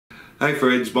Hey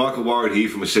friends, Michael Warren here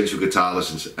from Essential Guitar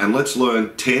Lessons, and let's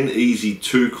learn 10 easy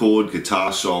 2-chord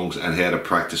guitar songs and how to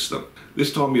practice them.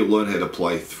 This time you'll learn how to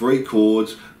play 3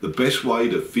 chords, the best way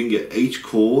to finger each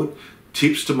chord,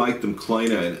 tips to make them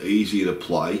cleaner and easier to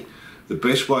play, the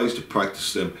best ways to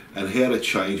practice them and how to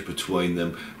change between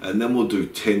them, and then we'll do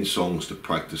 10 songs to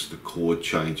practice the chord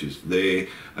changes there,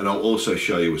 and I'll also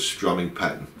show you a strumming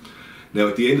pattern. Now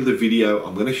at the end of the video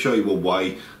I'm going to show you a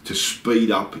way to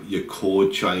speed up your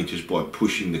chord changes by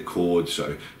pushing the chords,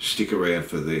 so stick around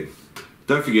for them.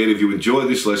 Don't forget, if you enjoy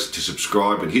this lesson, to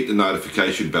subscribe and hit the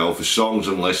notification bell for songs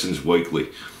and lessons weekly.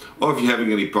 Or if you're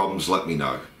having any problems, let me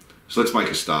know. So let's make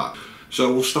a start.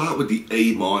 So we'll start with the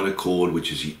E minor chord,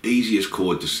 which is the easiest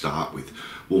chord to start with.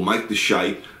 We'll make the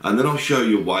shape and then I'll show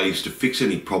you ways to fix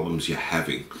any problems you're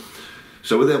having.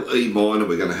 So with our E minor,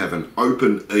 we're going to have an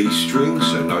open E string,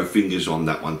 so no fingers on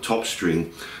that one, top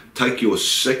string. Take your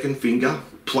second finger,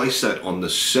 place that on the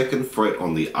 2nd fret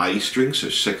on the A string, so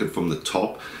 2nd from the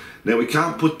top. Now we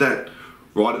can't put that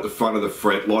right at the front of the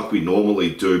fret like we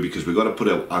normally do because we've got to put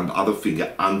our other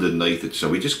finger underneath it. So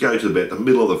we just go to about the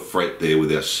middle of the fret there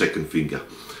with our 2nd finger.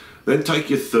 Then take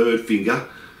your 3rd finger,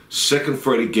 2nd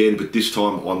fret again, but this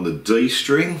time on the D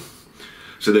string.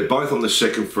 So they're both on the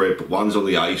 2nd fret, but one's on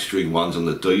the A string, one's on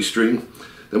the D string.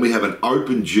 Then we have an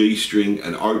open G string,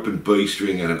 an open B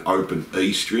string, and an open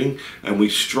E string, and we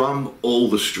strum all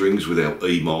the strings with our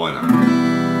E minor.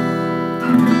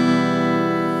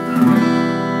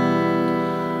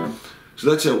 So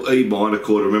that's our E minor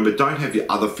chord. Remember, don't have your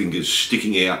other fingers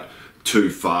sticking out too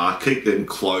far. Keep them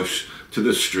close to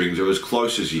the strings, or as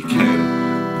close as you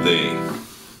can there.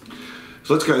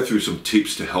 So let's go through some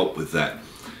tips to help with that.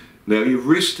 Now your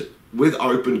wrist with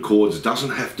open chords doesn't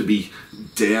have to be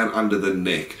down under the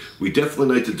neck. We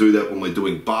definitely need to do that when we're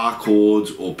doing bar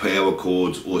chords or power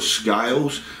chords or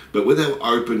scales, but with our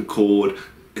open chord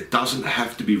it doesn't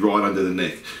have to be right under the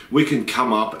neck. We can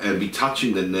come up and be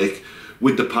touching the neck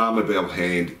with the palm of our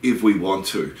hand if we want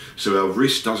to. So our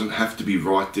wrist doesn't have to be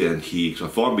right down here, because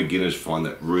I find beginners find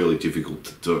that really difficult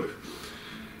to do.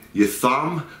 Your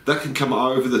thumb, that can come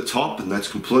over the top and that's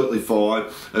completely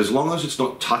fine as long as it's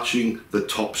not touching the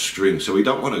top string. So we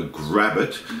don't want to grab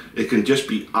it, it can just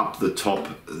be up the top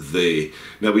there.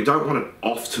 Now we don't want it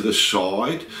off to the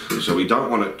side, so we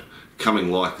don't want it coming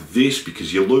like this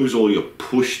because you lose all your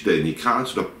push then. You can't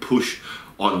sort of push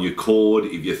on your chord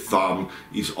if your thumb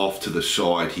is off to the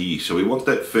side here. So we want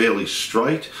that fairly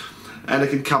straight, and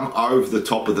it can come over the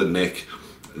top of the neck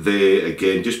there.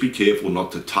 Again, just be careful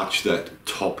not to touch that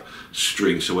top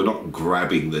string so we're not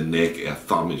grabbing the neck, our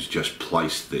thumb is just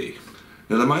placed there.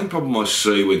 Now the main problem I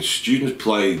see when students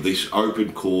play this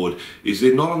open chord is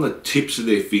they're not on the tips of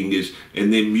their fingers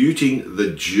and they're muting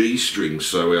the G string,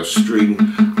 so our string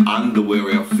under where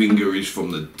our finger is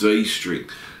from the D string.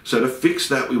 So to fix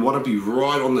that, we want to be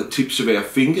right on the tips of our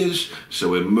fingers, so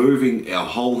we're moving our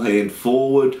whole hand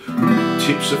forward,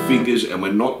 tips of fingers, and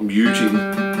we're not muting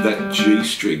that G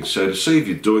string. So to see if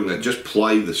you're doing that, just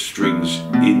play the strings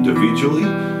individually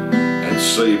and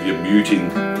see if you're muting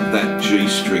that G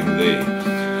string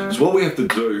there. So what we have to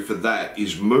do for that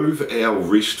is move our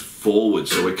wrist forward,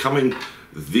 so we're coming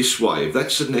this way. If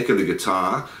that's the neck of the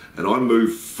guitar and I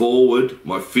move forward,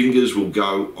 my fingers will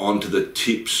go onto the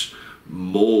tips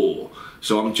more.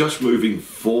 So I'm just moving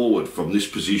forward from this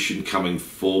position, coming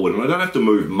forward, and I don't have to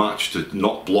move much to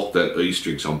not block that E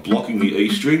string. So I'm blocking the E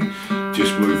string,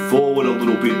 just move forward a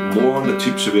little bit more on the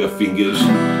tips of our fingers,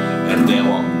 and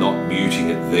now I'm not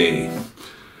muting it there.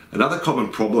 Another common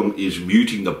problem is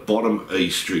muting the bottom E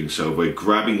string. So if we're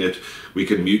grabbing it, we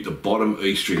can mute the bottom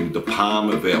E string with the palm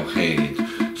of our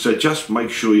hand. So just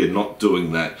make sure you're not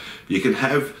doing that. You can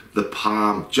have the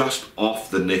palm just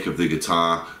off the neck of the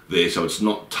guitar there, so it's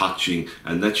not touching,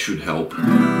 and that should help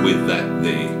with that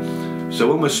there. So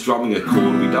when we're strumming a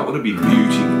chord, we don't want to be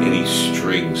muting any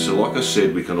strings. So like I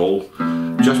said, we can all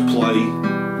just play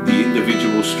the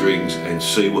individual strings and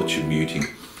see what you're muting.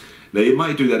 Now you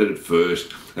may do that at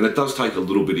first, and it does take a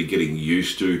little bit of getting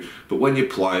used to, but when you're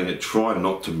playing it, try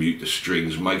not to mute the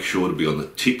strings. Make sure to be on the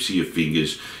tips of your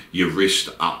fingers, your wrist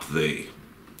up there.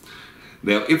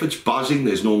 Now if it's buzzing,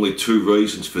 there's normally 2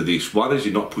 reasons for this. One is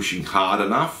you're not pushing hard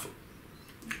enough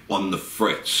on the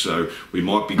frets, so we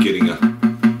might be getting a,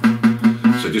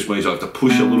 so it just means I have to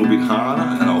push a little bit harder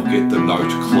and I'll get the note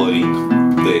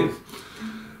clean then.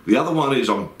 The other one is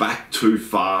I'm back too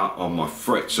far on my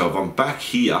fret, so if I'm back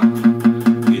here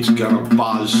it's going to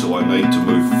buzz, so I need to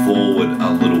move forward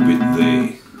a little bit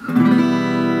there.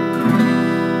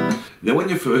 Now when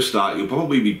you first start, you'll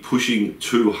probably be pushing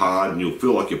too hard and you'll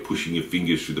feel like you're pushing your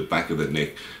fingers through the back of the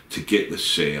neck to get the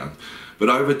sound. But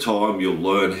over time you'll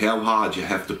learn how hard you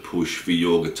have to push for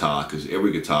your guitar, because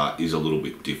every guitar is a little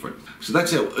bit different. So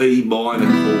that's our E minor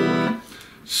chord.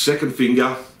 Second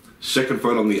finger, second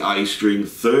fret on the A string,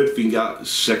 third finger,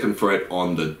 second fret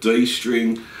on the D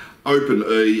string, open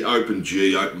E, open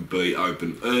G, open B,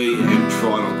 open E, and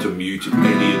try not to mute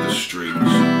any of the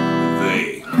strings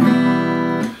there.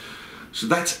 So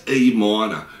that's E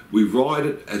minor. We write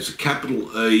it as a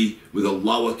capital E with a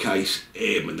lowercase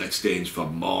m, and that stands for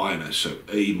minor, so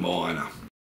E minor.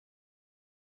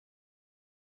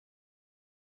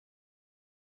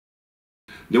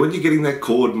 Now when you're getting that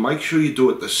chord, make sure you do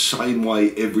it the same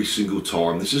way every single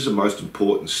time. This is the most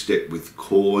important step with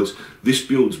chords. This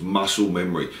builds muscle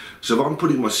memory. So if I'm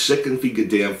putting my second finger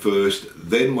down first,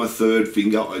 then my third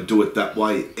finger, I do it that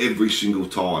way every single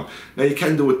time. Now you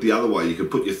can do it the other way. You can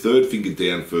put your third finger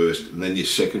down first and then your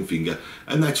second finger,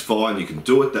 and that's fine. You can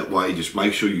do it that way. Just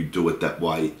make sure you do it that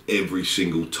way every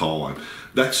single time.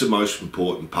 That's the most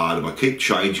important part of it. I keep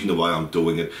changing the way I'm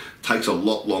doing it. It takes a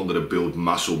lot longer to build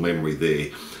muscle memory there.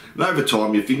 And over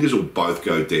time, your fingers will both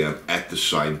go down at the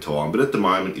same time. But at the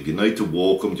moment, if you need to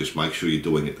walk them, just make sure you're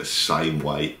doing it the same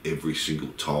way every single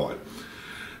time.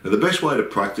 Now, the best way to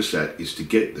practice that is to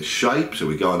get the shape. So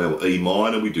we go on our E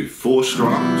minor, we do 4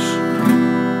 strums.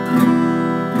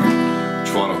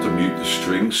 Try not to mute the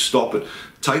strings, stop it.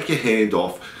 Take your hand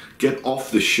off. Get off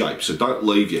the shape, so don't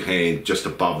leave your hand just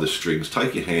above the strings.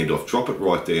 Take your hand off, drop it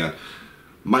right down.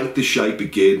 Make the shape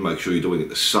again, make sure you're doing it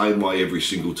the same way every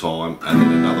single time, and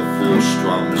then another 4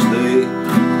 strums there.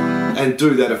 And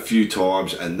do that a few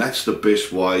times, and that's the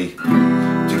best way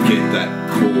to get that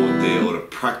chord there, or to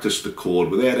practice the chord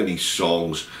without any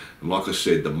songs. And like I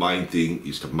said, the main thing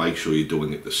is to make sure you're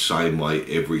doing it the same way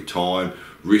every time.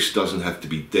 Wrist doesn't have to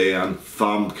be down,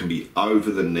 thumb can be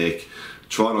over the neck.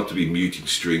 Try not to be muting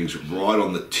strings right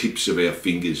on the tips of our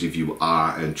fingers if you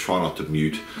are, and try not to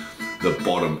mute the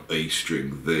bottom E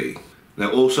string there.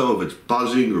 Now also, if it's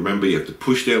buzzing, remember you have to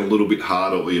push down a little bit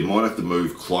harder, or you might have to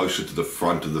move closer to the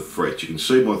front of the fret. You can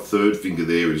see my third finger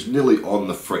there is nearly on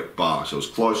the fret bar, so as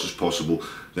close as possible.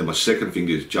 Then my second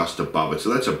finger is just above it, so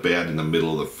that's about in the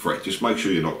middle of the fret. Just make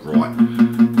sure you're not right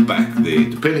back there.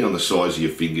 Depending on the size of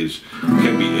your fingers, it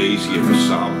can be easier for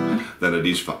some than it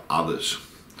is for others.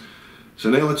 So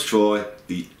now let's try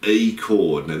the E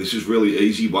chord. Now this is really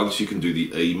easy once you can do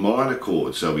the E minor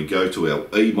chord. So we go to our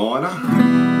E minor.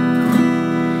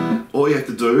 All you have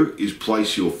to do is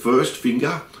place your first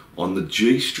finger on the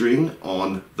G string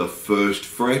on the first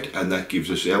fret, and that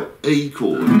gives us our E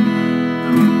chord.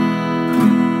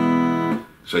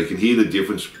 So you can hear the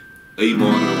difference. E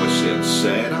minor always sounds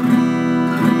sadder.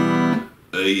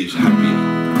 E is happier.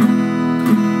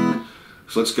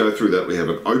 So let's go through that. We have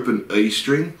an open E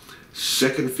string.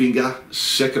 Second finger,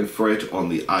 second fret on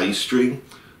the A string,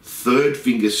 third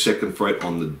finger, second fret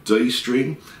on the D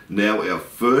string. Now our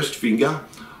first finger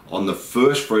on the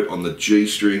first fret on the G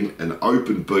string, an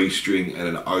open B string and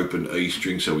an open E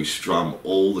string, so we strum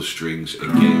all the strings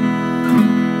again.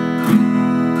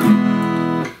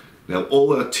 Now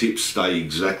all our tips stay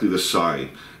exactly the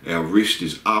same. Our wrist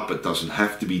is up, it doesn't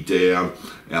have to be down.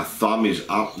 Our thumb is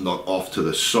up, not off to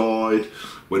the side.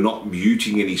 We're not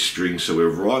muting any strings, so we're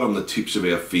right on the tips of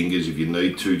our fingers. If you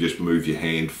need to, just move your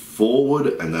hand forward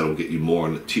and that'll get you more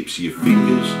on the tips of your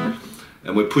fingers.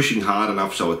 And we're pushing hard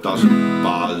enough so it doesn't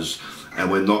buzz, and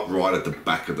we're not right at the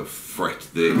back of the fret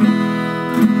there.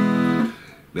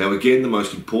 Now again, the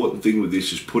most important thing with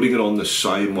this is putting it on the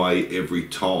same way every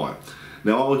time.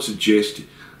 Now I would suggest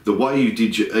the way you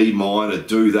did your E minor,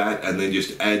 do that and then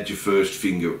just add your first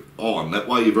finger on. That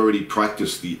way you've already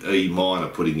practiced the E minor,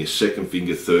 putting your second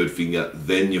finger, third finger,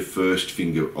 then your first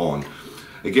finger on.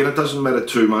 Again, it doesn't matter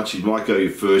too much. You might go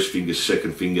your first finger,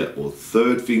 second finger, or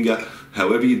third finger.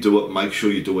 However you do it, make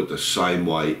sure you do it the same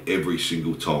way every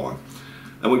single time.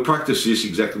 And we practice this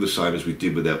exactly the same as we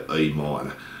did with our E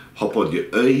minor. Hop on your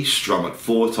E, strum it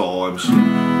 4 times.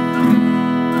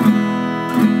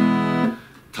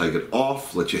 Take it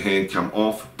off, let your hand come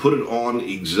off, put it on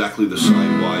exactly the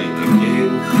same way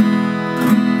again.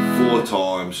 4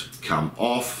 times, come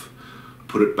off,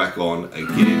 put it back on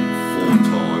again 4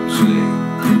 times there.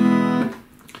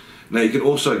 Now you can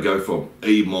also go from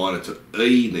E minor to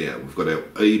E now. We've got our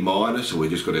E minor, so we've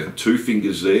just got our 2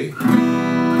 fingers there. 4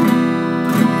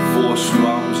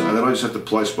 strums, and then I just have to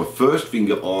place my first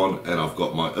finger on and I've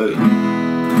got my E.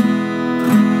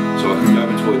 So I can go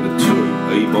between the 2.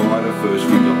 E minor, first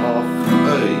finger off,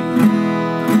 E.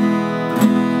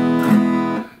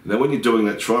 Now when you're doing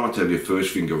that, try not to have your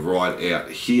first finger right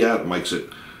out here. It makes it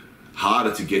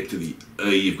harder to get to the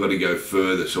E. You've got to go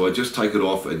further. So I just take it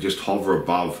off and just hover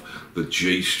above the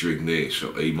G string there.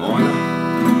 So E minor.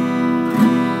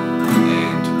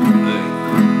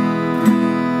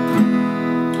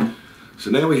 So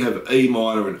now we have E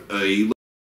minor and E.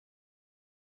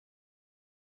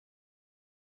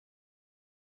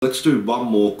 Let's do one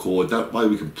more chord, that way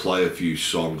we can play a few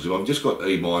songs. If I've just got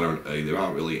E minor and E, there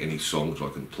aren't really any songs I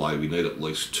can play. We need at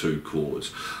least 2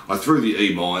 chords. I threw the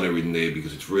E minor in there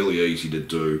because it's really easy to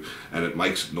do and it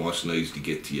makes it nice and easy to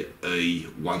get to your E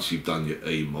once you've done your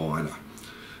E minor.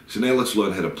 So now let's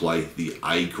learn how to play the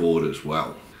A chord as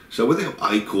well. So with our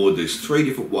A chord, there's 3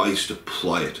 different ways to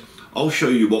play it. I'll show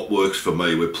you what works for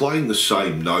me. We're playing the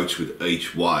same notes with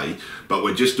each way, but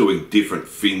we're just doing different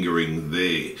fingering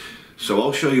there. So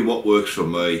I'll show you what works for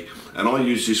me, and I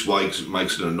use this way because it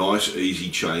makes it a nice easy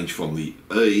change from the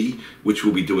E, which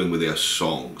we'll be doing with our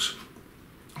songs.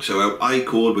 So our A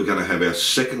chord, we're going to have our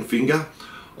 2nd finger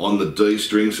on the D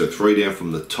string, so 3 down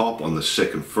from the top on the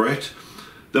 2nd fret.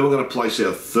 Then we're going to place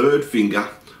our 3rd finger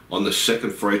on the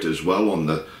 2nd fret as well on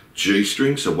the G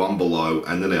string, so 1 below,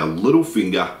 and then our little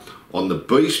finger on the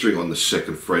B string on the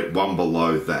 2nd fret, 1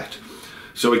 below that.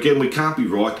 So again, we can't be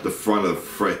right to the front of the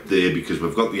fret there because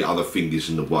we've got the other fingers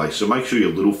in the way. So make sure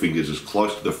your little finger's as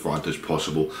close to the front as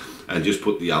possible and just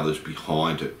put the others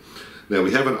behind it. Now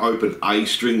we have an open A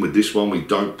string. With this one, we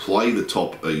don't play the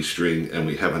top E string and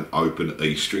we have an open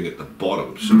E string at the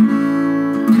bottom. So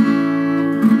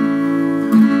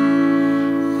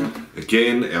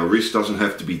again, our wrist doesn't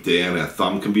have to be down. Our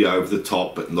thumb can be over the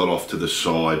top but not off to the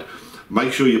side.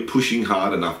 Make sure you're pushing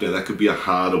hard enough. Now that could be a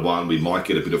harder one. We might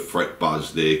get a bit of fret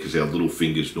buzz there because our little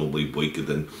finger's normally weaker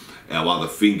than our other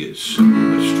fingers.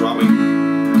 The strumming.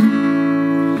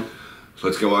 So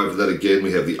let's go over that again.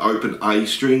 We have the open A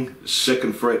string,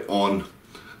 2nd fret on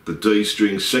the D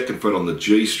string, 2nd fret on the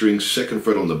G string, 2nd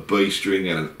fret on the B string,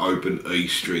 and an open E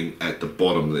string at the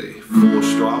bottom there. 4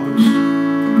 strums.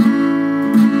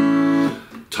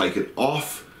 Take it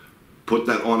off. Put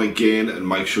that on again and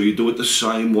make sure you do it the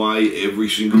same way every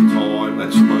single time.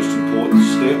 That's the most important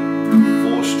step.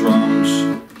 4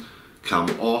 strums, come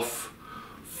off,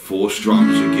 4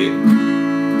 strums again.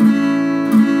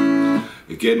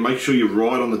 Again, make sure you're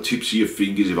right on the tips of your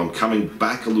fingers. If I'm coming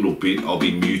back a little bit, I'll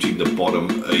be muting the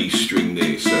bottom E string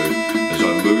there. So as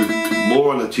I move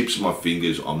more on the tips of my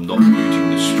fingers, I'm not muting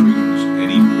the strings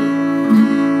anymore.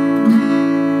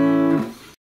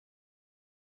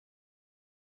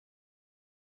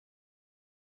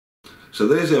 So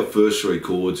there's our first 3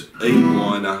 chords, E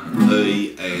minor,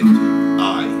 E and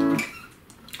A.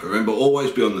 Remember,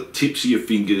 always be on the tips of your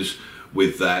fingers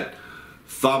with that.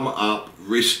 Thumb up,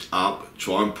 wrist up,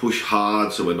 try and push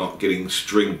hard so we're not getting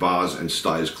string bars and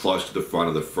stay as close to the front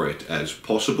of the fret as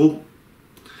possible.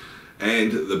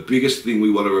 And the biggest thing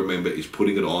we want to remember is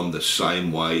putting it on the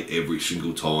same way every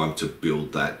single time to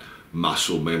build that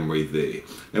muscle memory there.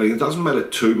 And it doesn't matter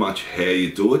too much how you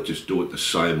do it, just do it the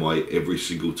same way every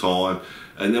single time.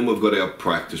 And then we've got our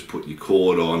practice, put your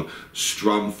chord on,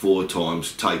 strum 4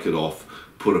 times, take it off,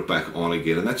 put it back on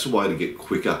again. And that's the way to get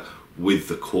quicker with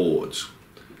the chords.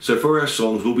 So for our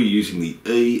songs, we'll be using the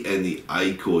E and the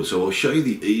A chord. So I'll show you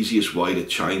the easiest way to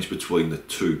change between the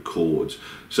 2 chords.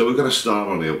 So we're going to start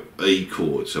on our E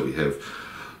chord. So we have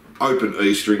open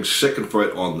E string, 2nd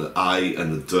fret on the A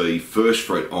and the D, 1st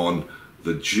fret on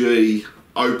the G,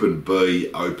 open B,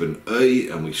 open E,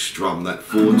 and we strum that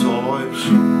 4 times.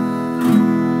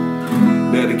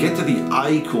 Now to get to the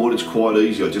A chord, it's quite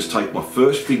easy. I just take my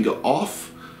 1st finger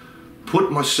off, put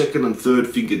my 2nd and 3rd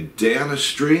finger down a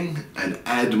string, and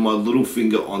add my little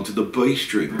finger onto the B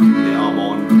string. Now I'm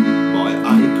on my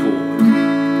A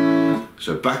chord.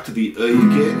 So back to the E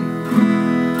again.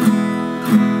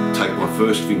 Take my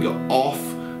 1st finger off,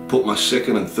 put my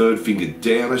 2nd and 3rd finger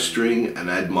down a string and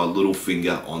add my little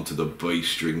finger onto the B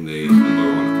string there, and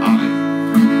we're on A.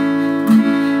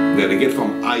 Now to get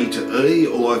from A to E,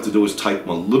 all I have to do is take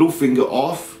my little finger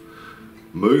off,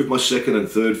 move my 2nd and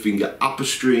 3rd finger up a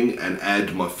string and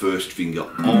add my 1st finger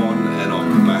on, and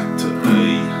I'm back to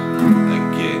E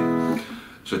again.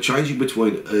 So changing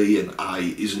between E and A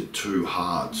isn't too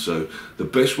hard. So the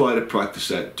best way to practice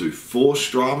that, do 4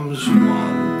 strums,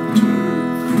 1, 2,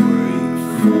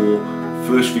 3, 4,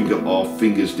 1st finger off,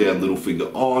 fingers down, little finger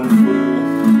on,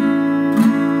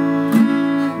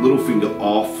 4, little finger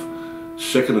off,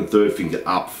 2nd and 3rd finger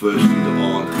up, 1st finger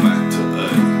on, back to E.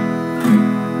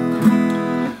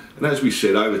 And as we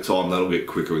said, over time that'll get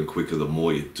quicker and quicker the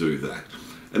more you do that.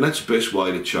 And that's the best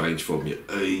way to change from your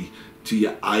E to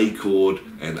your A chord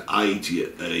and A to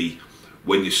your E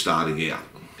when you're starting out.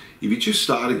 If you're just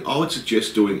starting, I would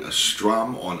suggest doing a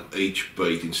strum on each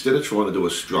beat instead of trying to do a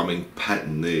strumming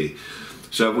pattern there.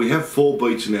 So if we have 4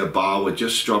 beats in our bar, we're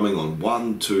just strumming on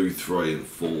 1, 2, 3 and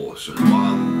 4. So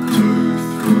 1, 2,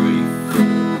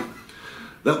 3, 4.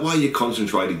 That way you're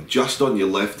concentrating just on your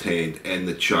left hand and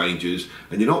the changes,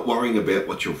 and you're not worrying about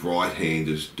what your right hand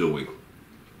is doing.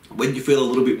 When you feel a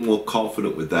little bit more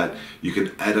confident with that, you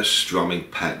can add a strumming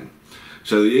pattern.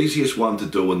 So the easiest one to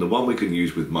do, and the one we can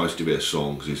use with most of our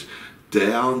songs, is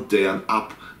down, down,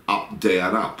 up, up,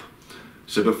 down, up.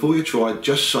 So before you try it,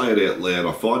 just say it out loud.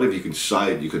 I find if you can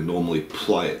say it, you can normally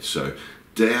play it. So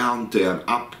down, down,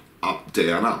 up,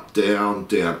 down, up, down,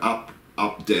 down, up,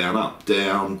 down, up,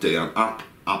 down, down, up,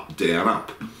 down,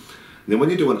 up. Now when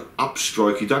you do an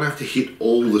upstroke, you don't have to hit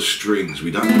all the strings.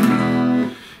 You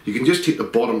can just hit the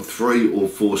bottom 3 or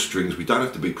 4 strings. We don't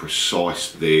have to be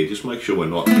precise there. Just make sure we're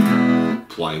not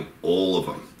playing all of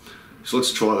them. So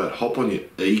let's try that. Hop on your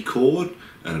E chord,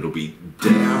 and it'll be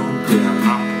down, down,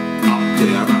 up,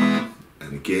 down, up.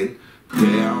 And again,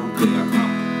 down, down,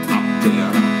 up,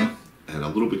 down, up. And a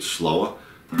little bit slower.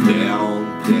 Down,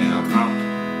 down, up,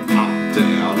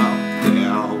 down, up,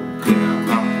 down, down,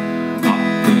 up,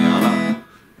 down, up.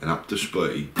 And up to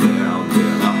speed. Down,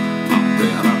 down, up,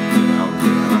 down, up, down,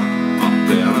 down, up,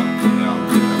 down, up, down,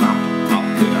 down, up,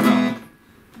 down, up.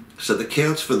 So the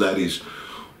counts for that is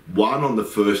 1 on the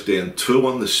first down, 2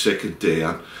 on the second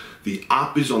down. The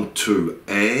up is on 2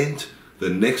 and, the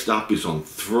next up is on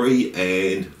 3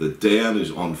 and, the down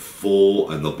is on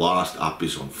 4, and the last up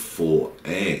is on 4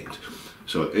 and.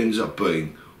 So it ends up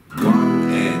being 1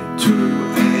 and 2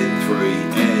 and 3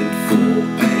 and 4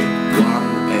 and 1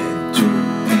 and 2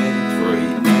 and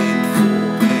 3 and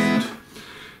 4 and.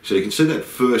 So you can see that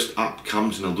first up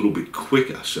comes in a little bit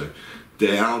quicker. So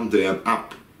down, down,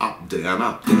 up, down,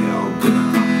 up, down,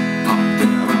 down, up,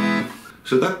 down, up.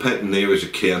 So that pattern there is a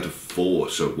count of 4.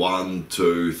 So 1,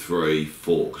 2, 3,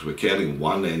 4. Because we're counting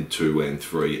 1 and 2 and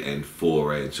 3 and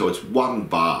 4 and. So it's 1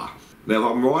 bar. Now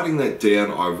if I'm writing that down,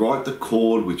 I write the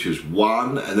chord, which is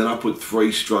 1, and then I put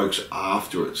 3 strokes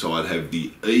after it. So I'd have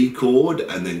the E chord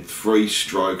and then 3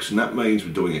 strokes, and that means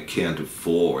we're doing a count of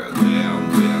 4. Down,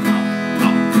 down,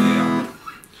 up, down.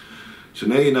 So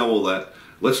now you know all that.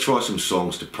 Let's try some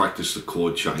songs to practice the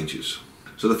chord changes.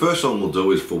 So the first song we'll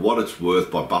do is For What It's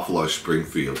Worth by Buffalo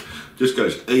Springfield. Just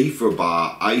goes E for a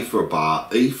bar, A for a bar,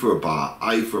 E for a bar,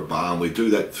 A for a bar, and we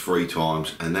do that 3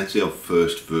 times, and that's our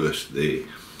first verse there.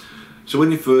 So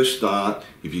when you first start,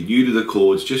 if you're new to the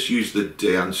chords, just use the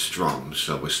down strums.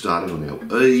 So we're starting on our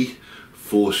E,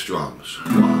 4 strums.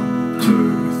 1,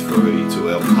 2, 3 to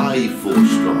our A, 4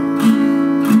 strums.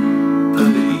 E,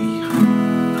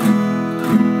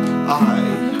 A.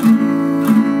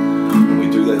 And we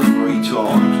do that 3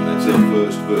 times, and that's our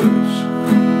first verse.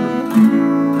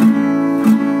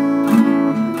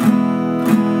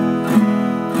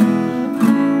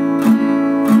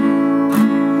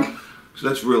 So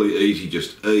that's really easy,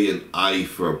 just E and A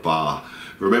for a bar.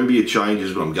 Remember your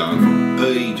changes when I'm going from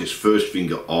E, just first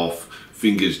finger off,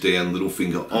 fingers down, little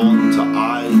finger on to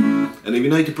A. And if you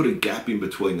need to put a gap in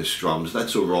between the strums,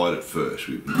 that's alright at first.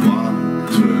 1, 2,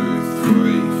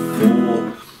 3,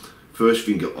 4. First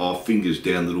finger off, fingers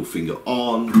down, little finger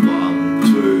on. 1,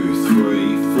 2,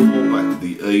 3, 4. Back to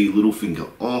the E, little finger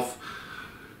off.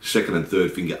 Second and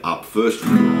third finger up, first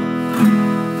finger on.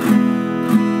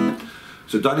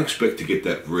 So don't expect to get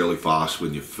that really fast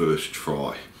when you first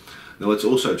try. Now let's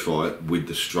also try it with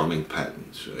the strumming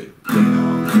pattern. So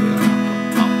down,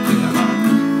 down, up, down, up.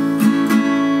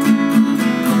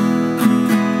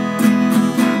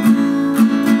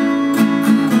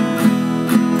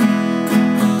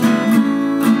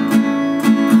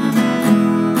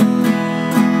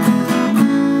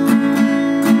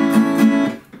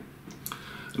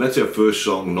 And that's our first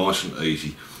song, nice and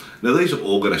easy. Now these are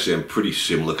all going to sound pretty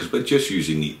similar because we're just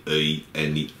using the E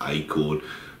and the A chord.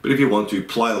 But if you want to,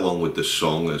 play along with the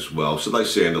song as well, so they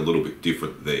sound a little bit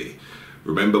different there.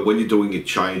 Remember, when you're doing your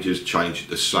changes, change it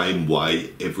the same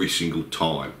way every single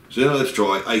time. So now let's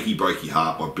try Achy Breaky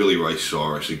Heart by Billy Ray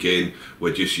Cyrus. Again,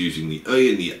 we're just using the E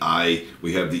and the A.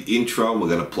 We have the intro, and we're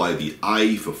going to play the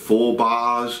A for 4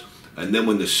 bars. And then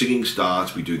when the singing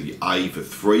starts, we do the A for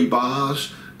 3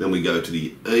 bars. Then we go to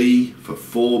the E for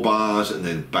 4 bars, and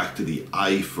then back to the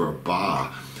A for a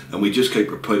bar. And we just keep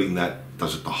repeating that,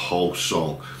 does it the whole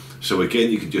song. So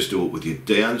again, you can just do it with your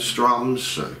down strums.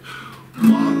 So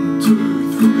 1,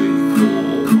 2, 3,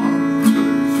 4, 1,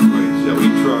 2, 3. So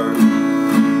intro,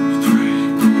 3,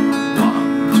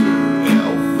 1, 2,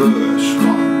 our verse,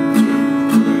 1, 2,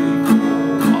 3,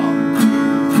 4, 1, 2,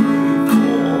 3,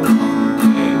 4, 1,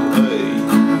 and E.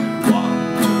 1,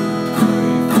 2,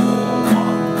 3, 4,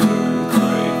 1, 2,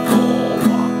 3, 4,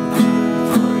 1, 2,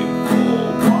 3,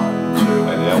 4, 1, 2,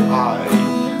 and our A.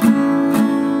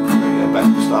 Back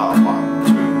to start, 1,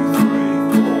 2, 3,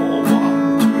 4,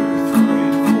 1, 2,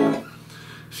 3, 4.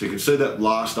 So you can see see that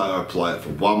last A I play it for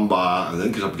 1 bar, and then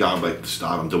because I'm going back to the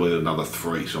start, I'm doing another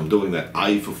 3. So I'm doing that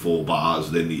A for 4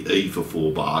 bars, then the E for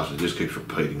 4 bars, and it just keeps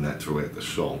repeating that throughout the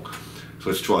song. So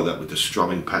let's try that with the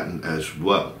strumming pattern as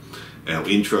well. Our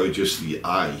intro, just the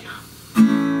A.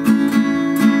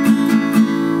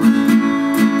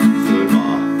 Third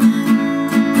bar.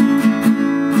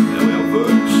 Now our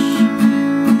verse.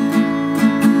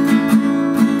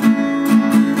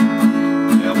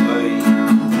 Our E,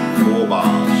 4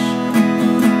 bars.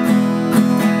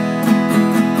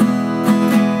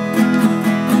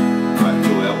 Back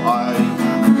to our A,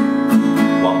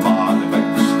 1 bar, and then back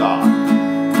to start.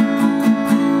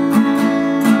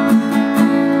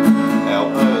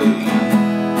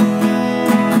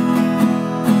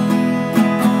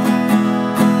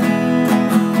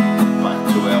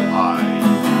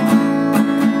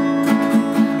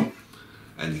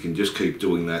 Just keep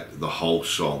doing that the whole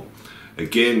song.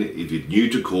 Again, if you're new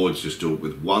to chords, just do it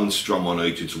with 1 strum on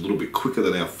each. It's a little bit quicker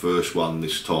than our first one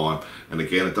this time. And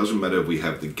again, it doesn't matter if we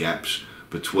have the gaps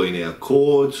between our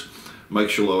chords. Make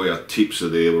sure all our tips are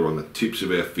there. We're on the tips of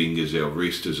our fingers, our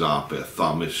wrist is up, our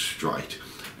thumb is straight,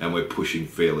 and we're pushing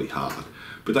fairly hard.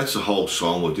 But that's the whole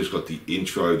song. We've just got the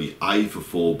intro, the A for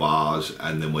 4 bars,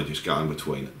 and then we're just going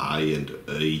between A and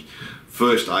E.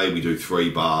 First A, we do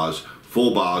 3 bars,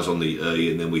 4 bars on the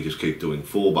E, and then we just keep doing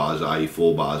 4 bars A,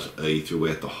 4 bars E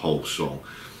throughout the whole song.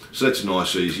 So that's a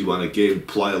nice easy one. Again,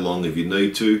 play along if you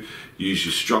need to. Use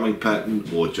your strumming pattern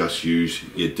or just use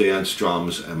your down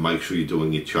strums, and make sure you're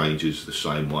doing your changes the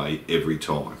same way every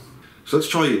time. So let's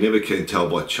try You Never Can Tell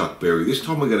by Chuck Berry. This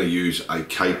time we're going to use a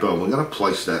capo, and we're going to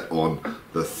place that on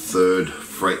the 3rd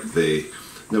fret there.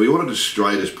 Now we want it as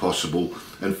straight as possible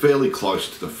and fairly close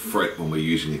to the fret when we're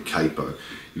using a capo.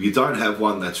 If you don't have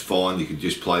one, that's fine. You can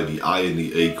just play the A and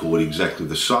the E chord exactly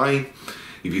the same.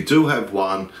 If you do have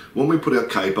one, when we put our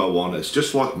capo on, it's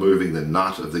just like moving the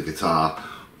nut of the guitar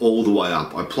all the way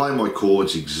up. I play my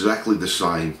chords exactly the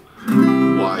same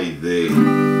way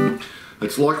there.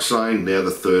 It's like saying now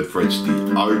the 3rd fret's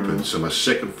the open, so my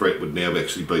 2nd fret would now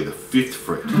actually be the 5th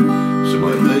fret. So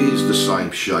my E is the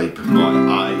same shape,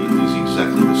 my A is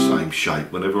exactly the same shape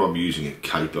whenever I'm using a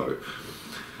capo.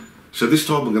 So this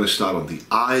time we're going to start on the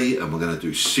A, and we're going to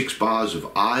do 6 bars of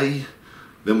A.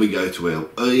 Then we go to our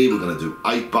E, we're going to do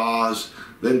 8 bars.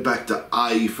 Then back to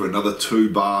A for another 2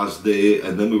 bars there,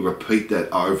 and then we repeat that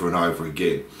over and over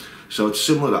again. So it's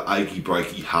similar to Achy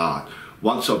Breaky Heart.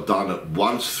 Once I've done it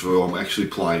once through, I'm actually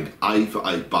playing A for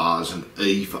 8 bars and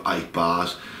E for 8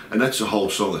 bars. And that's the whole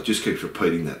song. It just keeps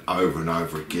repeating that over and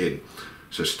over again.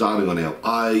 So starting on our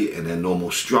A and our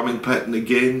normal strumming pattern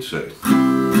again. So 2, 3,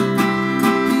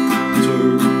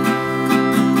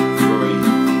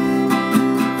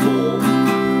 4,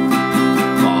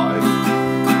 5,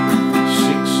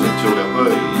 6, into our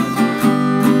E.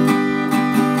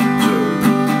 2,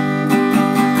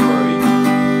 3,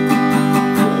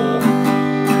 4,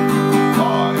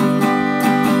 5,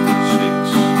 6,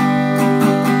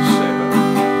 7,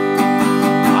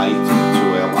 8, into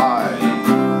our A.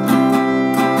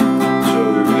 2,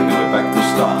 and then we're back to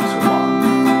start. So 1,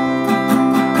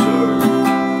 2,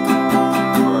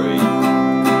 3,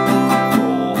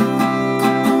 4,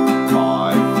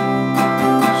 5,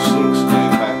 6,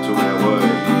 and back to our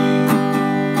E.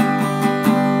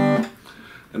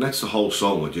 And that's the whole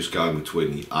song. We're just going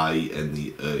between the A and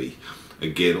the E.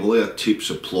 Again, all our tips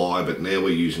apply, but now we're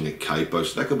using a capo,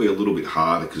 so that can be a little bit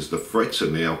harder because the frets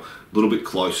are now a little bit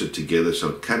closer together, so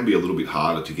it can be a little bit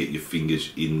harder to get your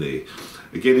fingers in there.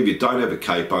 Again, if you don't have a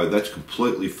capo, that's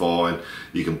completely fine.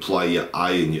 You can play your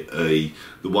A and your E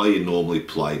the way you normally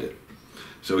played it.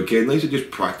 So again, these are just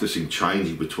practicing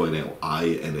changing between our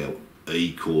A and our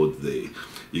E chord there.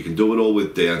 You can do it all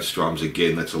with down strums.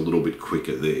 Again, that's a little bit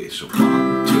quicker there. So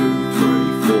 1, 2,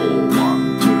 3, 4,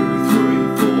 1, 2, 3,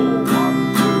 4, 1,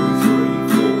 2,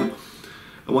 3, 4.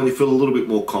 And when you feel a little bit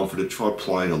more confident, try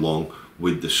playing along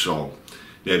with the song.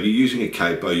 Now, if you're using a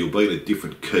capo, you'll be in a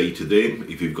different key to them.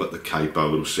 If you've got the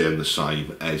capo, it'll sound the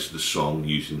same as the song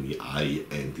using the A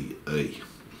and the E.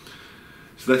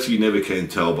 So that's You Never Can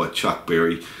Tell by Chuck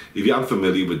Berry. If you're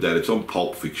unfamiliar with that, it's on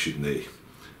Pulp Fiction there.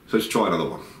 So let's try another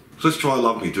one. So let's try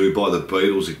Love Me Do by the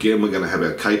Beatles. Again, we're going to have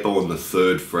our capo on the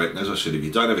 3rd fret. And as I said, if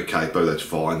you don't have a capo, that's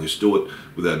fine. Just do it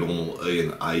with our normal E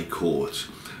and A chords.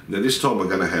 Now this time we're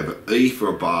going to have E for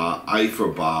a bar, A for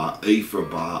a bar, E for a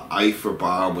bar, A for a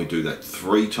bar, and we do that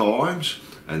 3 times.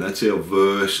 And that's our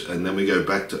verse. And then we go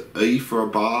back to E for a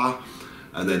bar.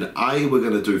 And then A we're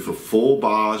going to do for 4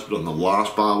 bars, but on the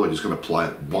last bar we're just going to play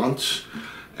it once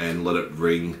and let it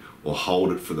ring or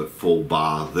hold it for the full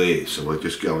bar there. So we're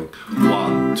just going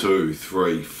 1, 2,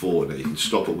 3, 4. Now you can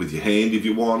stop it with your hand if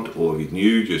you want, or if you're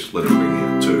new, just let it ring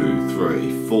out 2,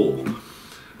 3, 4.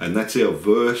 And that's our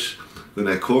verse. Then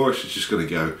our chorus is just going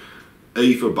to go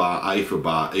E for a bar, A for a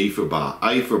bar, E for a bar,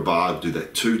 A for a bar. Do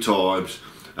that 2 times,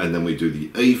 and then we do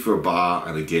the E for a bar,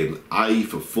 and again A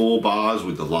for 4 bars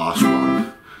with the last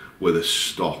one with a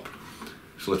stop.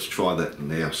 So let's try that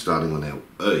now, starting on our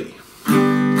E.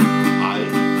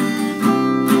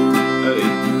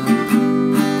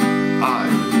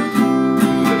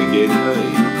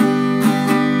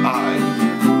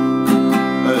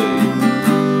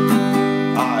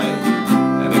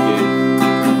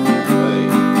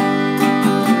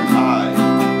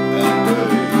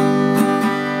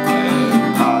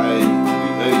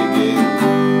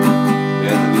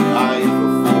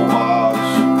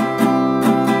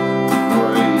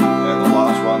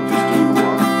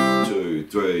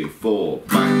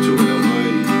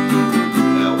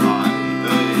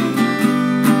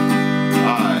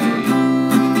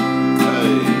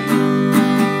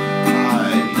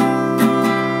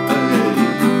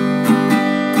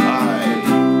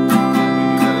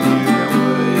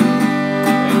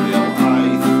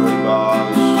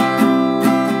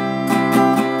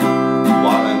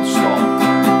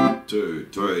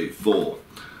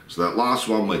 So that last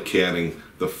one we're counting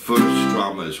the first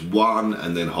strum as 1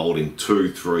 and then holding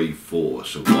 2, 3, 4.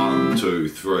 So 1, 2,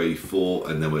 3, 4,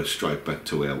 and then we're straight back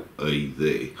to our E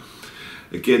there.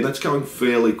 Again, that's going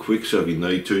fairly quick, so if you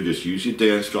need to, just use your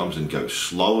down strums and go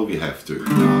slow if you have to.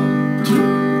 1, 2,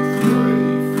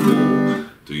 3,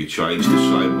 4. Do you change the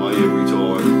same way every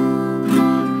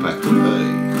time? Back to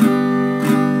E.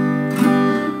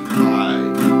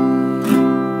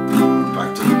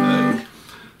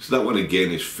 That one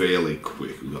again is fairly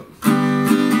quick. We've got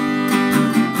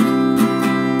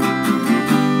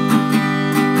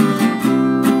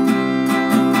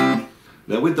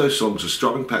now with those songs, the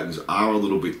strumming patterns are a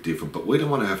little bit different, but we don't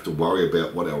want to have to worry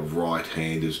about what our right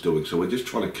hand is doing. So we're just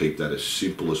trying to keep that as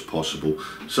simple as possible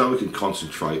so we can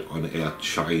concentrate on our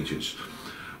changes.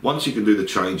 Once you can do the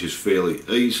changes fairly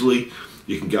easily,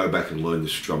 you can go back and learn the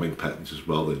strumming patterns as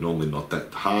well. They're normally not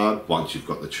that hard once you've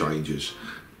got the changes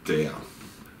down.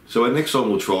 So our next song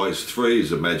we'll try is 3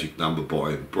 is a Magic Number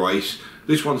by Embrace.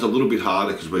 This one's a little bit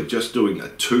harder because we're just doing a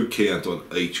 2 count on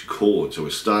each chord. So we're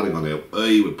starting on our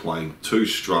E, we're playing 2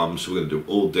 strums, so we're going to do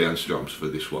all down strums for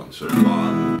this one. So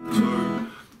 1, 2,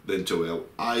 then to our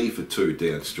A for 2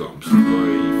 down strums, 3,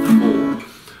 4.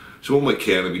 So when we're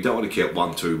counting, we don't want to count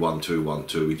 1, 2, 1, 2, 1,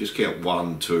 2. We just count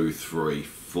 1, 2, 3,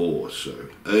 4. So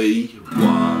E,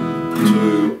 1,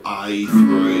 2, A,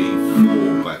 3,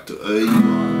 4. Back to E, 1,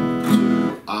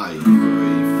 2, A, 3,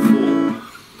 4.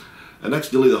 And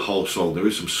that's nearly the whole song. There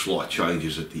is some slight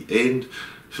changes at the end,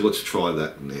 so let's try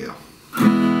that now.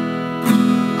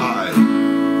 A,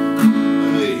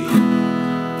 E,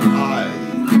 A,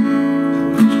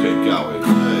 and we just keep going.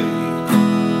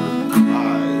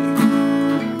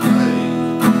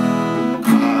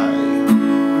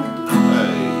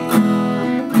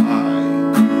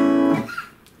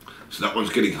 So that one's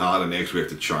getting harder now because we have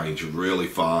to change really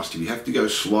fast. If you have to go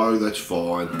slow, that's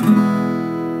fine.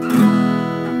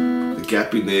 The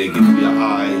gap in there, give you your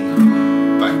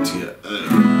A, back to your E.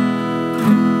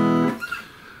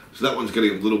 So that one's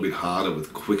getting a little bit harder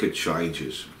with quicker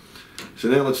changes. So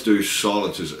now let's do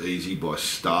Silence is Easy by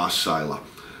Star Sailor.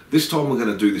 This time we're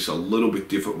going to do this a little bit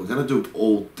different. We're going to do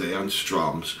all down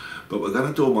strums, but we're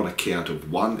going to do them on a count of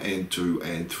 1 and 2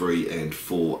 and 3 and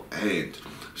 4 and.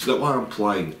 So that way I'm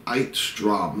playing 8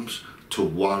 strums to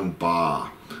 1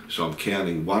 bar. So I'm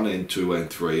counting 1 and 2 and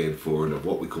 3 and 4 and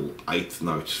what we call eighth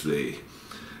notes there.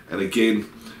 And again,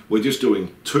 we're just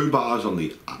doing 2 bars on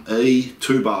the E,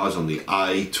 2 bars on the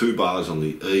A, 2 bars on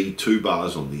the E, 2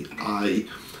 bars on the A,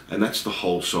 and that's the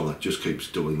whole song. It just keeps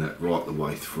doing that right the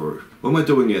way through. When we're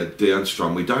doing our down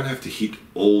strum, we don't have to hit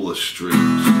all the strings.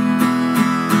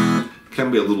 It can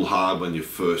be a little hard when you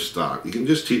first start. You can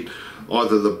just hit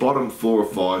either the bottom 4 or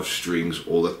 5 strings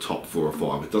or the top 4 or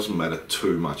 5. It doesn't matter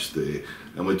too much there.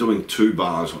 And we're doing 2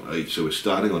 bars on each. So we're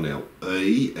starting on our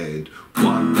E and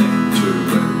 1 and 2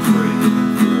 and 3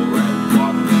 and 4 and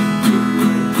 1 and 2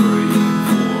 and 3 and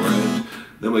 4 and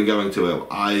then we're going to our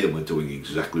A and we're doing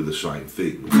exactly the same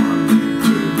thing. 1 and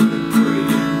 2 and 3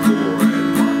 and 4 and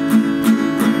 1 and 2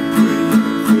 and 3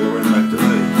 and 4 and back to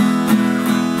E.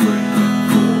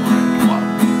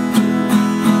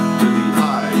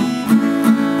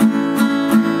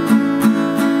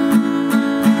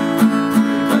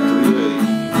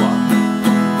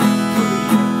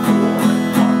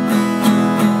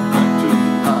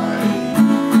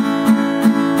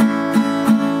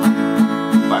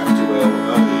 Back to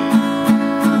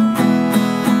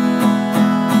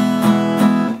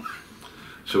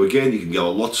go a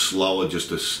lot slower just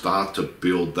to start to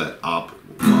build that up.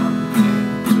 1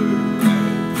 and 2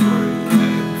 and 3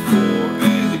 and 4,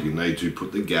 and if you need to,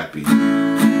 put the gap in. 2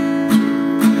 and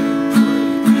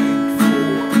 3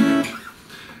 and 4.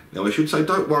 Now I should say,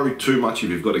 don't worry too much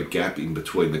if you've got a gap in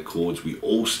between the chords. We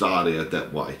all start out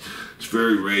that way. It's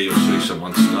very rare you'll see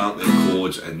someone start their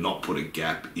chords and not put a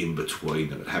gap in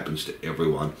between them. It happens to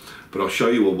everyone. But I'll show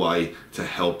you a way to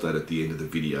help that at the end of the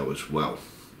video as well.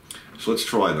 So let's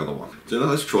try another one. So now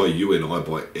let's try You and I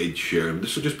by Ed Sheeran.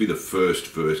 This will just be the first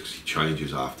verse because he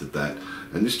changes after that.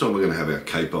 And this time we're going to have our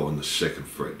capo on the 2nd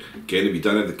fret. Again, if you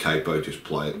don't have the capo, just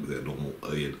play it with our normal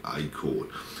E and A chord.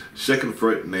 2nd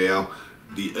fret now.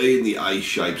 The E and the A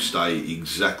shape stay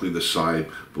exactly the same,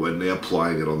 but we're now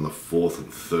playing it on the 4th and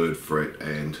 3rd fret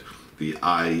and the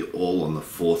A all on the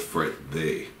 4th fret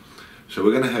there. So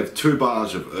we're going to have 2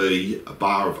 bars of E, a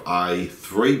bar of A,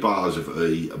 3 bars of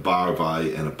E, a bar of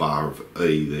A and a bar of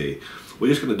E there. We're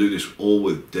just going to do this all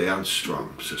with down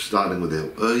strum. So starting with our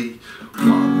E,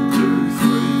 1, 2, 3,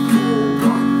 4,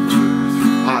 1, 2,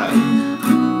 3, A.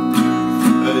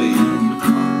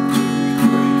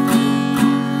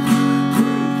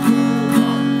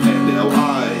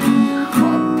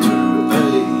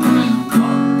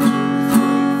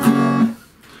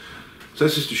 So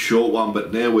that's just a short one,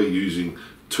 but now we're using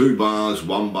 2 bars,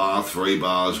 1 bar, 3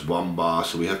 bars, 1 bar,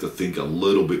 so we have to think a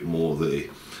little bit more there.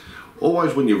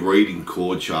 Always when you're reading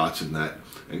chord charts and that,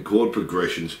 and chord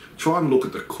progressions, try and look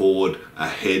at the chord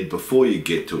ahead before you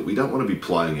get to it. We don't want to be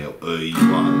playing our E,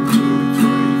 1, 2,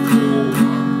 3, 4,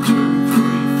 1, 2,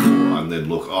 3, 4, and then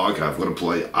look, oh, okay, I've got to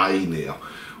play A now.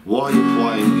 While you're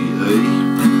playing the E,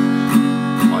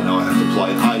 I know I have to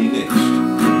play A next,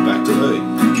 back to E.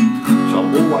 So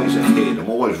I'm always ahead, I'm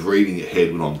always reading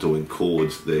ahead when I'm doing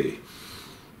chords there.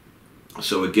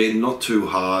 So again, not too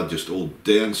hard, just all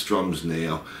down strums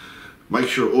now. Make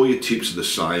sure all your tips are the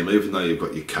same, even though you've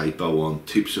got your capo on,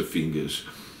 tips of fingers.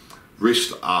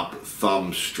 Wrist up,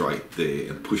 thumb straight there,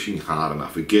 and pushing hard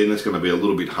enough. Again, that's going to be a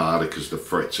little bit harder because the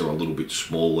frets are a little bit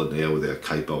smaller now with our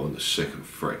capo on the 2nd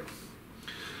fret.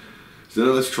 So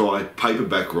now let's try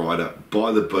Paperback Writer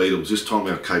by the Beatles. This time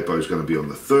our capo is going to be on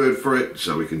the 3rd fret,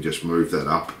 so we can just move that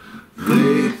up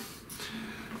there.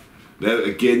 Now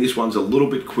again, this one's a little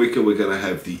bit quicker. We're going to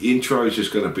have the intro is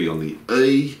just going to be on the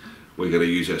E. We're going to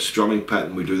use our strumming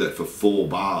pattern. We do that for 4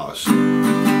 bars. 3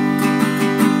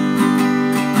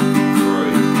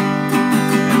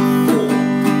 and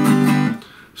 4.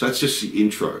 So that's just the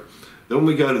intro. Then when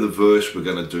we go to the verse, we're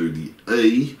going to do the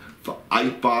E for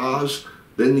 8 bars.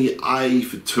 Then the A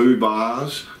for 2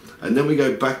 bars, and then we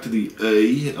go back to the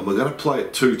E, and we're going to play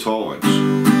it 2 times,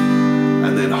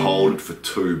 and then hold it for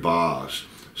 2 bars.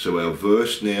 So our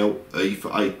verse now, E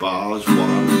for 8 bars, 1, 2,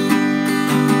 3,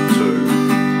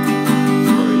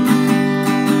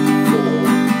 4,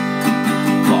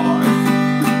 5,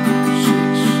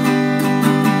 6,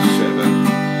 7,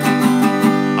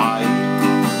 8,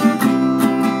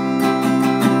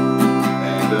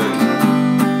 and E.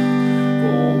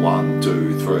 4, 1,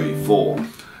 2, 3, 4.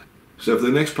 So for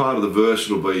the next part of the verse,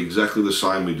 it'll be exactly the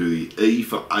same. We do the E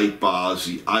for 8 bars,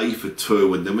 the A for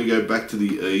 2, and then we go back to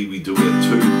the E. We do our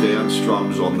 2 down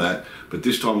strums on that, but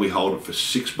this time we hold it for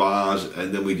 6 bars,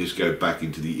 and then we just go back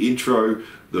into the intro,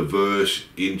 the verse,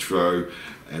 intro,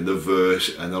 and the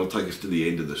verse, and that'll take us to the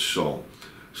end of the song.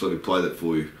 So let me play that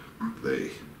for you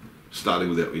there. Starting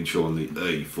with our intro on the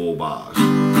E, 4 bars.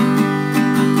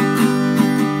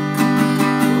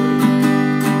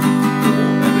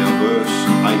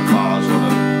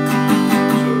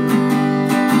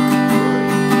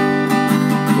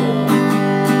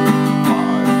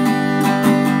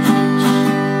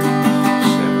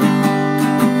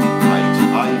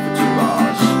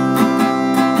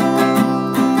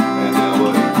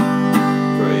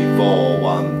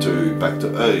 Back to E,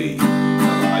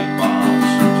 another 8 bars,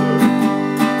 2,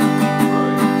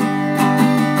 3,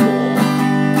 4,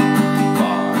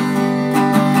 5,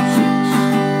 6,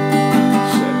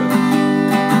 7,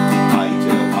 8,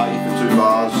 our A for 2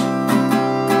 bars,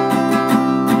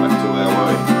 back to our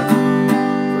E,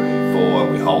 3, 4, and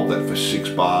we hold that for 6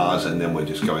 bars, and then we're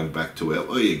just going back to our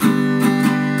E again.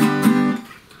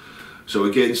 So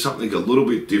again, something a little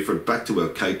bit different, back to our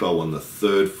capo on the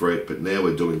 3rd fret, but now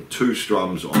we're doing 2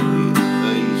 strums on the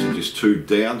E, so just 2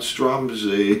 down strums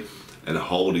there, and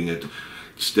holding it,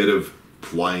 instead of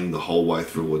playing the whole way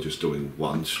through, we're just doing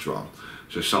 1 strum.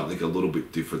 So something a little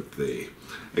bit different there.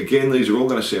 Again, these are all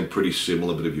going to sound pretty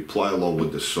similar, but if you play along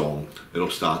with the song, it'll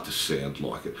start to sound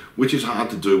like it, which is hard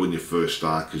to do when you first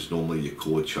start, because normally your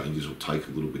chord changes will take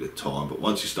a little bit of time, but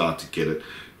once you start to get it,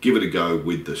 give it a go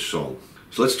with the song.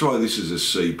 So let's try this as a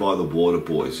C by the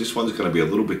Waterboys. This one's going to be a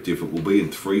little bit different. We'll be in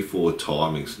 3/4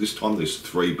 timings. This time there's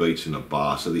 3 beats in a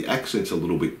bar, so the accent's a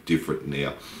little bit different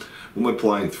now. When we're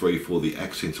playing 3/4, the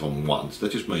accent's on ones.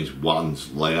 That just means one's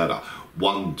louder.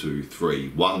 1, 2,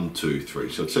 3, 1, 2,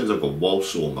 3. So it sounds like a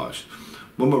waltz almost.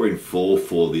 When we're in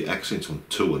 4/4, the accent's on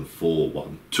 2 and 4.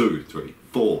 1, 2, 3,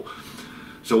 4.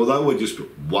 So although we're just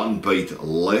 1 beat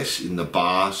less in the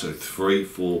bar, so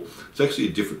 3/4, it's actually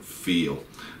a different feel.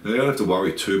 Now you don't have to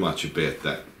worry too much about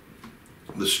that.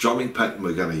 The strumming pattern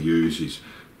we're going to use is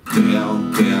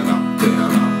down, down, up,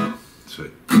 down, up. So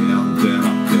down, down,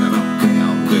 up, down, up,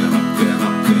 down, down, up, down,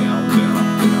 up, down, down, up,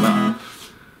 down, up.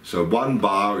 So 1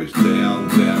 bar is down,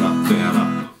 down, up, down,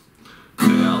 up,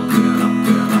 down, down, up,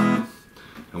 down, up.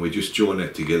 And we just join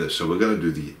that together. So we're going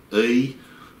to do the E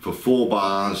for 4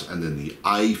 bars and then the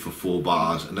A for 4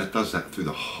 bars, and that does that through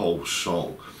the whole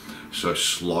song. So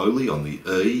slowly on the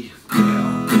E,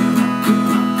 down, down, up, down,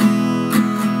 up.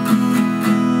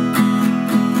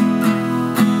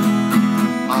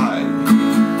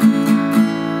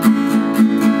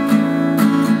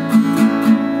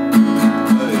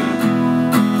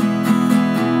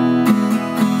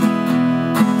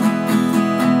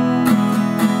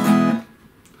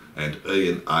 E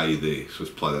and A there, so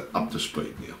let's play that up to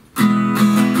speed now.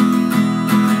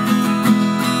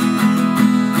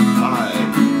 A,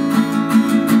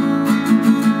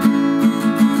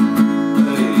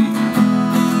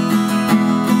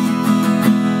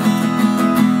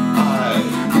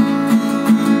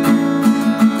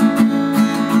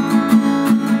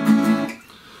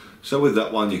 so with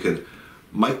that one you can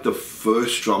make the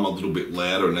first drum a little bit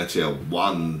louder, and that's our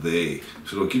 1 there.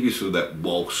 So it'll give you sort of that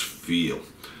waltz feel.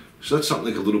 So that's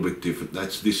something a little bit different.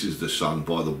 This Is the Sun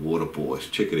by the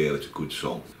Waterboys. Check it out, it's a good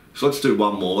song. So let's do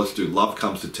one more. Let's do Love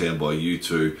Comes to Town by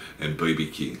U2 and BB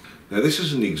King. Now this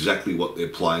isn't exactly what they're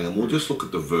playing, and we'll just look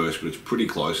at the verse, but it's pretty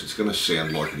close. It's going to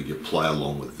sound like it if you play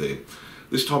along with them.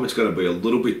 This time it's going to be a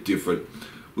little bit different.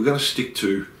 We're going to stick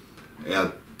to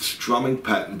our strumming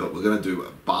pattern, but we're going to do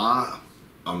a bar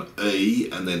on E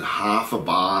and then half a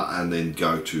bar and then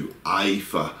go to A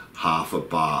for half a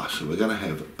bar. So we're going to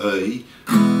have E,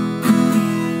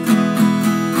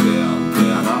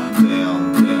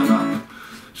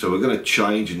 so we're going to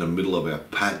change in the middle of our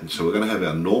pattern. So we're going to have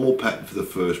our normal pattern for the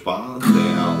first bar,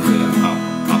 down, down, up,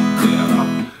 down,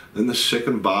 up. Then the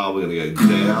second bar we're going to go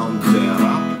down, down,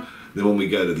 up. Then when we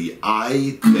go to the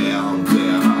A, down,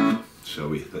 down, up. So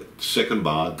we the second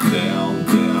bar, down,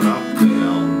 down, up,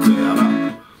 down, down,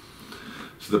 up.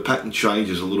 So the pattern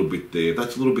changes a little bit there. If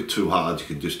that's a little bit too hard, you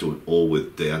can just do it all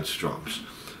with down strums.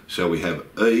 So we have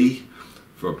E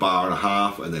for a bar and a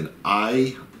half, and then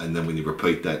A, and then when you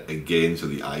repeat that again, so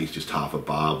the A is just half a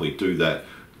bar, we do that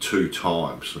 2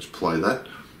 times. Let's play that.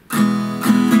 A,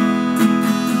 and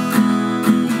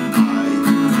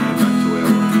back to our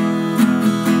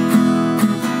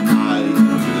A, and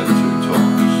we do that 2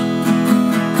 times.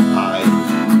 A,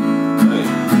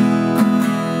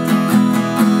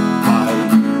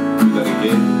 do that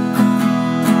again.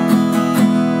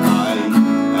 A,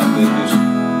 and then just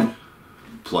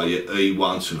play your E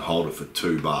once and hold it for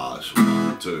 2 bars.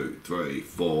 1, 2, 3,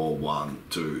 4, 1,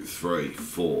 2, 3,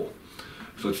 4.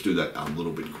 So let's do that a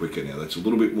little bit quicker now. That's a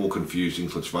little bit more confusing.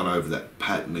 So let's run over that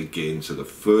pattern again. So the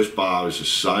first bar is the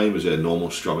same as our normal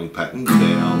strumming pattern.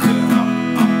 Down,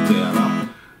 down, up, down, up.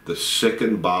 The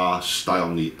second bar, stay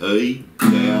on the E,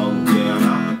 down, down,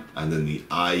 up. And then the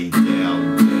A,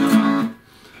 down, down, up.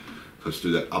 So let's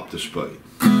do that up to speed.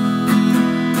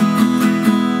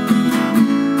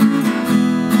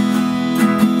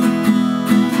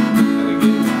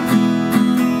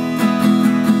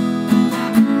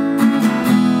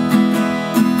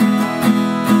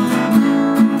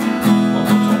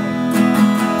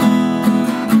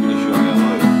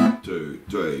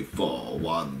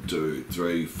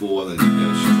 And then you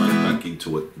go straight back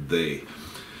into it there.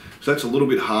 So that's a little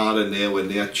bit harder now. We're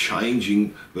now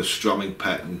changing the strumming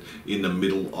pattern in the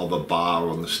middle of a bar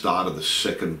on the start of the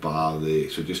second bar there.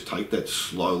 So just take that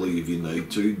slowly if you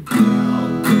need to.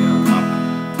 Down, down,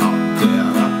 up,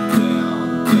 down, up,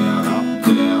 down, down, up,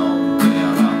 down,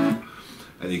 down, up.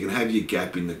 And you can have your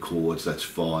gap in the chords, that's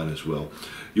fine as well.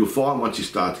 You'll find once you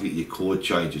start to get your chord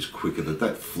changes quicker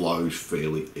that flows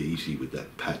fairly easy with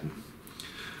that pattern.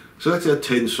 So that's our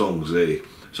 10 songs there.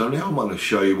 So now I'm going to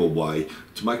show you a way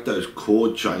to make those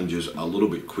chord changes a little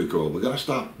bit quicker. We're going to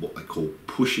start what they call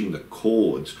pushing the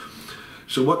chords.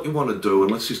 So what you want to do,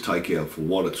 and let's just take out for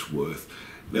what it's worth.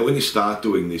 Now when you start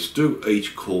doing this, do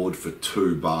each chord for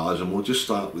 2 bars, and we'll just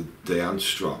start with down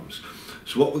strums.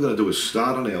 So what we're going to do is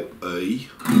start on our E,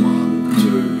 1,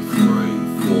 2, 3,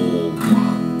 4,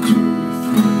 1, 2,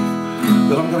 3.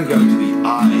 Then I'm going to go to the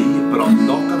A, but I'm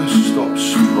not going to stop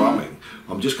strumming.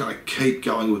 I'm just going to keep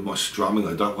going with my strumming.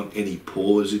 I don't want any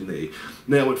pause in there.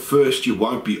 Now at first you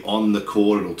won't be on the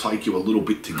chord. It'll take you a little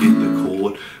bit to get the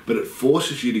chord, but it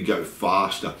forces you to go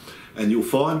faster. And you'll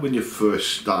find when you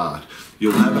first start,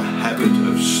 you'll have a habit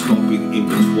of stopping in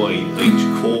between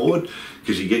each chord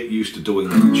because you get used to doing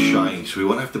that change. So we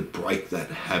won't have to break that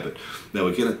habit. Now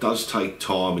again, it does take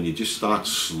time, and you just start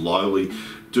slowly.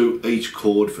 Do each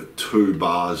chord for 2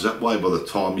 bars. That way by the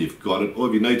time you've got it, or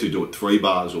if you need to do it 3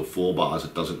 bars or 4 bars,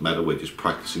 it doesn't matter. We're just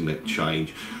practicing that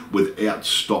change without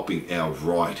stopping. Our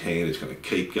right hand is going to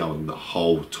keep going the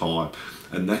whole time.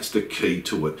 And that's the key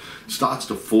to it. It starts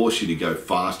to force you to go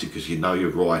faster because you know your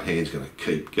right hand's going to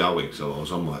keep going. So I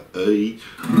was on my E,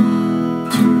 2,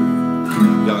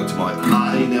 I'm going to my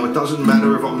A. Now it doesn't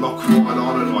matter if I'm not quite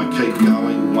on it, I keep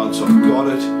going. Once I've got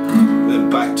it, then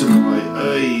back to my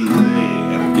E there.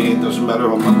 And again, doesn't matter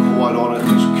if I'm not quite on it,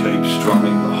 just keep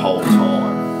strumming the whole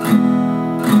time.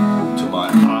 To my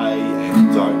A,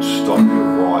 and don't stop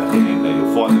your right hand. Now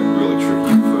you'll find that really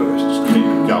tricky first. Just keep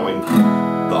it going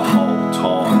the whole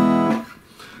time.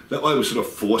 That way we're sort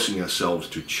of forcing ourselves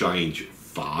to change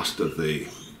faster there.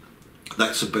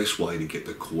 That's the best way to get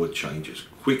the chord changes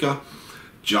quicker.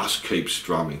 Just keep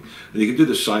strumming. And you can do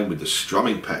the same with the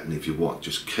strumming pattern if you want.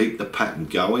 Just keep the pattern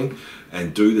going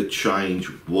and do the change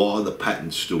while the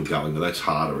pattern's still going. Now that's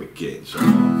harder again. So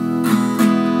I'm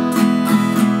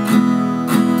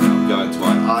going to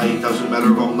my A. Doesn't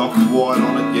matter if I'm not quite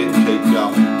on it yet. Keep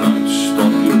going. Don't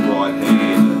stop your right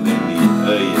hand, and then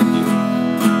the E again.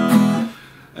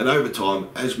 And over time,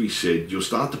 as we said, you'll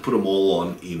start to put them all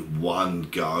on in one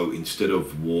go instead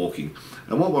of walking.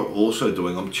 And what we're also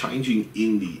doing, I'm changing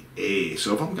in the air.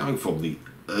 So if I'm going from the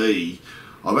E,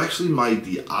 I've actually made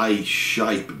the A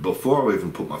shape before I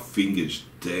even put my fingers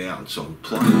down. So I'm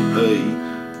playing E,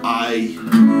 A,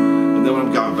 and then when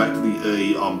I'm going back to the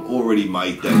E, I'm already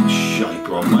made that shape,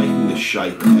 or I'm making the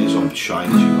shape as I'm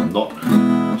changing. I'm not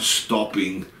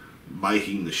stopping,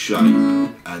 making the shape,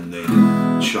 and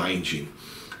then changing.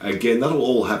 Again, that'll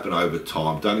all happen over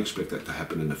time. Don't expect that to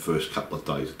happen in the first couple of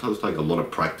days. It does take a lot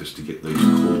of practice to get these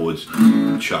chords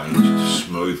changed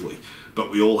smoothly.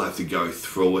 But we all have to go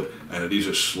through it, and it is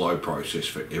a slow process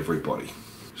for everybody.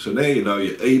 So now you know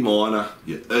your E minor,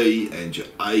 your E and your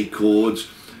A chords.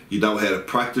 You know how to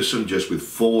practice them just with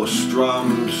 4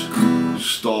 strums.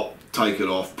 Stop, take it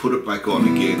off, put it back on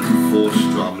again, 4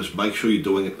 strums. Make sure you're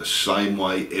doing it the same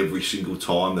way every single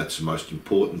time. That's the most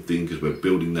important thing because we're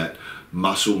building that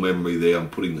muscle memory there. I'm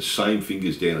putting the same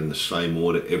fingers down in the same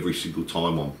order every single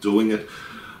time I'm doing it.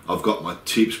 I've got my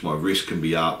tips, my wrist can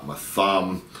be up, my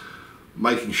thumb,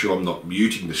 making sure I'm not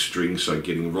muting the string, so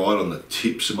getting right on the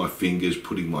tips of my fingers,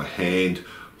 putting my hand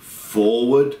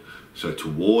forward, so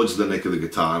towards the neck of the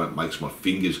guitar, and it makes my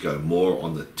fingers go more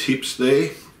on the tips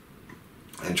there,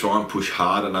 and try and push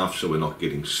hard enough so we're not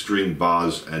getting string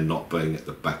buzz and not being at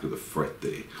the back of the fret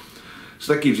there.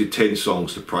 So that gives you 10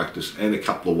 songs to practice and a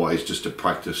couple of ways just to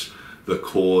practice the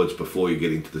chords before you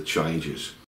get into the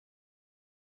changes.